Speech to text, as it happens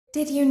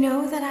Did you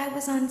know that I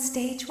was on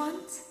stage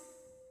once?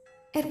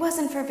 It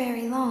wasn't for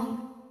very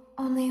long,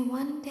 only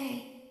one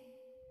day.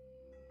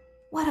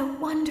 What a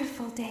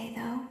wonderful day,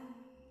 though.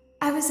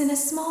 I was in a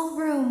small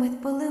room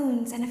with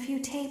balloons and a few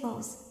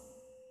tables.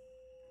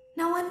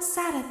 No one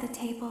sat at the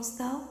tables,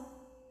 though,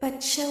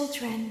 but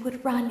children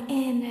would run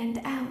in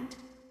and out.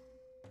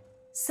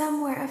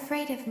 Some were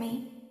afraid of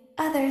me,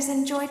 others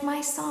enjoyed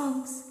my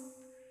songs.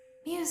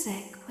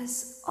 Music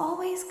was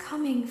always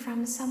coming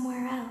from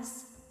somewhere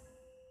else,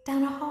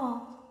 down a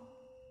hall.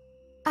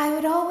 I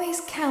would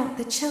always count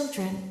the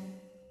children.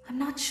 I'm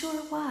not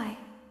sure why.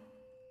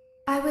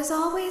 I was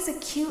always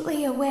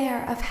acutely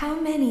aware of how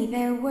many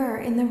there were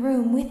in the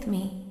room with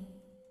me.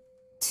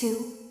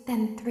 2,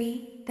 then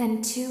 3,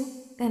 then 2,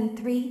 then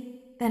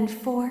 3, then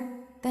 4,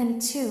 then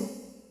 2,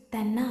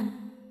 then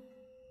none.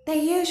 They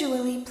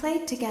usually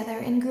played together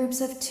in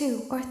groups of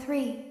 2 or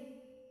 3.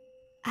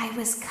 I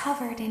was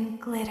covered in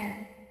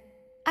glitter.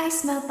 I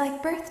smelled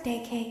like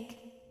birthday cake.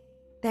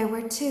 There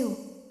were 2,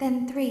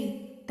 then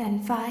 3,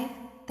 then 5,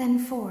 then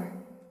 4.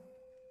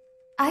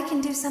 I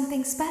can do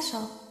something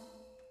special.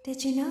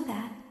 Did you know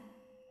that?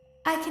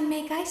 I can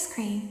make ice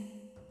cream,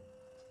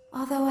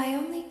 although I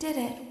only did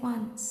it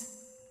once.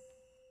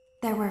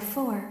 There were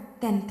 4,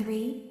 then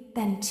 3,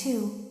 then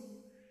 2,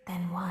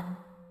 then 1.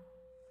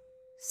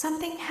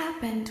 Something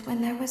happened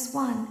when there was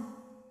 1.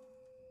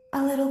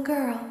 A little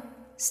girl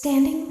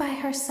standing by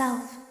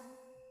herself.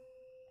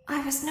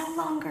 I was no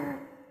longer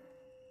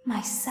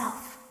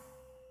myself,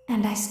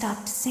 and I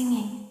stopped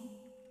singing.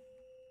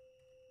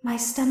 My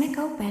stomach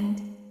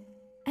opened,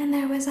 and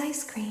there was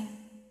ice cream.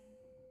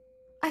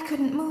 I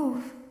couldn't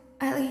move,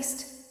 at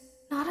least,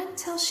 not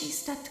until she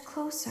stepped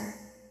closer.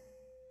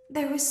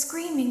 There was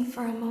screaming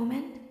for a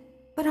moment,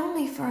 but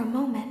only for a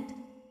moment.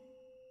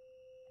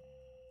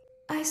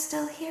 I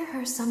still hear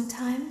her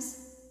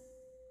sometimes.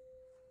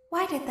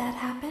 Why did that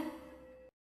happen?